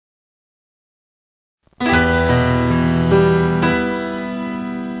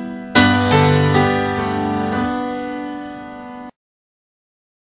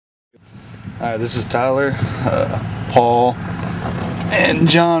Alright, this is Tyler, Paul, and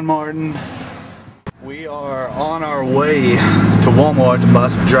John Martin. We are on our way to Walmart to buy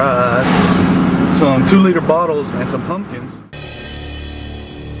some dry ice, some 2-liter bottles, and some pumpkins.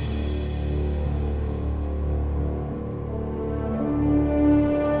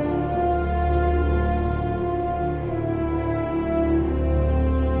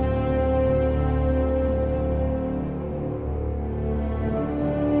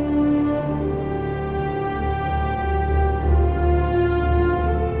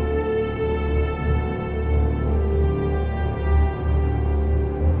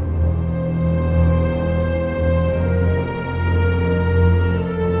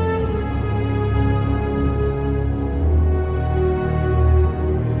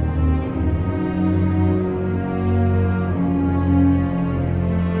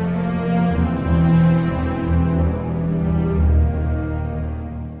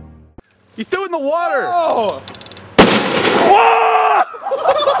 You threw it in the water! Oh. Whoa!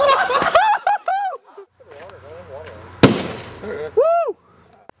 Woo!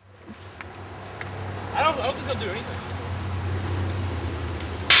 I don't think it's gonna do anything.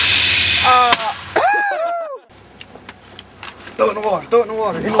 Throw it in the water, throw it in the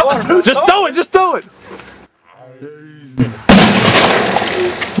water, in the water. Just throw it, just throw it!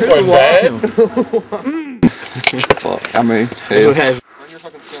 Going bad? Fuck, I mean, Run your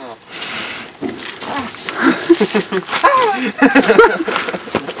fucking skin off.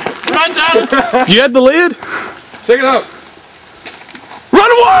 Run, Tyler! You had the lid? Check it out.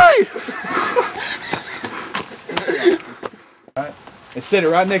 Run away! Alright, and set it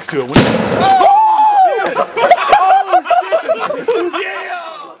right next to it.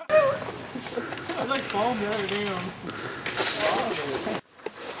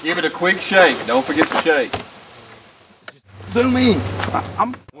 Give it a quick shake. Don't forget to shake. Zoom in.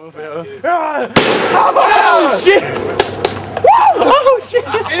 Oh shit! Oh shit!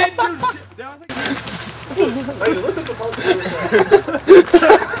 Hey,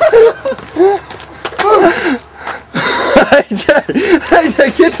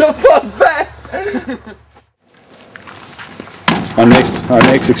 get the fuck back! Our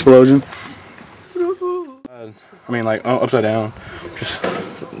next explosion. I mean, like upside down. Just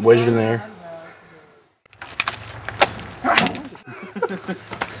wedge it in there.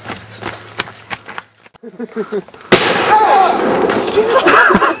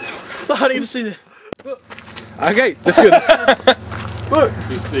 I need to see that. Okay, that's good. Look.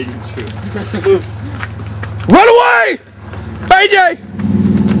 His signature. Run away! AJ!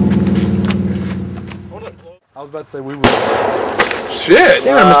 I was about to say we would. Shit!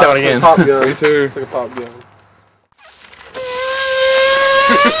 Damn, I missed that one again. Pop gun. Me too. It's like a pop gun.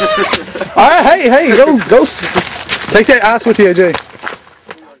 Alright, hey, go take that ice with you, AJ.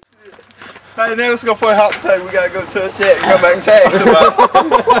 Hey, now let's go play hot potato. We gotta go to a set and come back and tag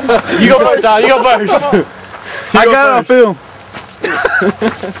somebody. You go first, Don. You go first. I got it on film.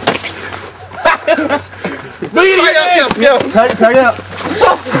 Let's go. Tag it out.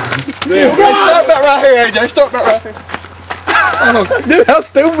 Start back right here, AJ. Start back right here. Dude, how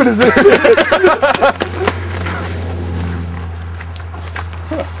stupid is this?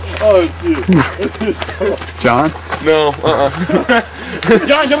 Oh shit. John? No,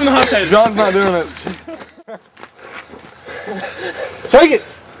 John, jump in the hot potato. John's not doing it. Shake it.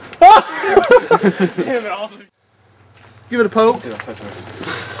 Damn it, awesome. Give it a poke.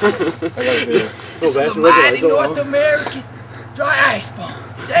 It's a mighty North American dry ice bomb.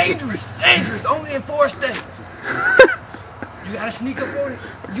 Dangerous, dangerous. Only in 4 states. You gotta sneak up on it.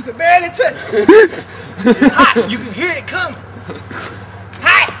 You can barely touch it. It's hot. You can hear it coming.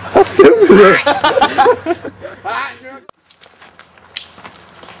 Hot. Hot.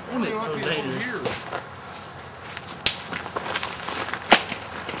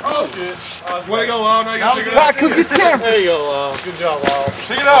 Oh shit. Way to go, Lyle. Now you gotta pick it Right, up. come get the camera. There you go, Lyle. Good job, Lyle.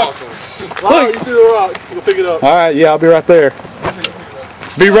 Pick it up. Awesome. Look. You threw the rock. Go pick it up. Alright, yeah, I'll be right there.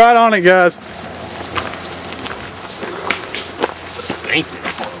 Be right on it, guys.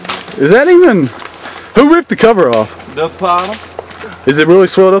 Is that even... Who ripped the cover off? The bottom. Is it really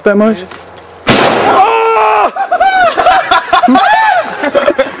swelled up that much?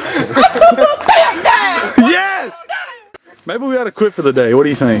 Yes! Maybe we ought to quit for the day. What do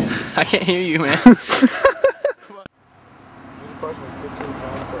you think? I can't hear you, man.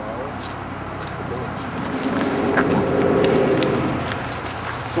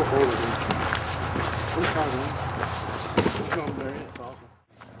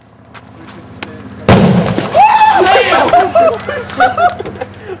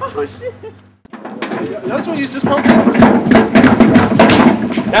 Oh shit! Y'all just want to use this pump?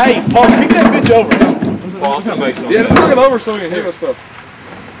 Hey, Paul, pick that bitch over. Paul, I'm gonna make some. Yeah, let's knock him over so we can hear us stuff.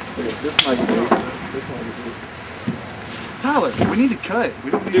 This might be Tyler, we need to cut.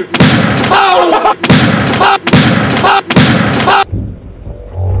 We don't need to.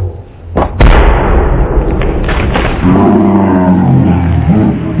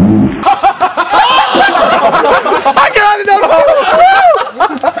 I got it!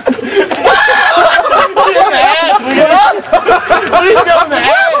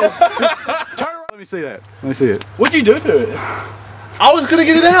 Let me see that. Let me see it. What'd you do to it? I was gonna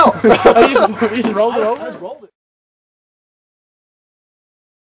get it out. You just rolled it over?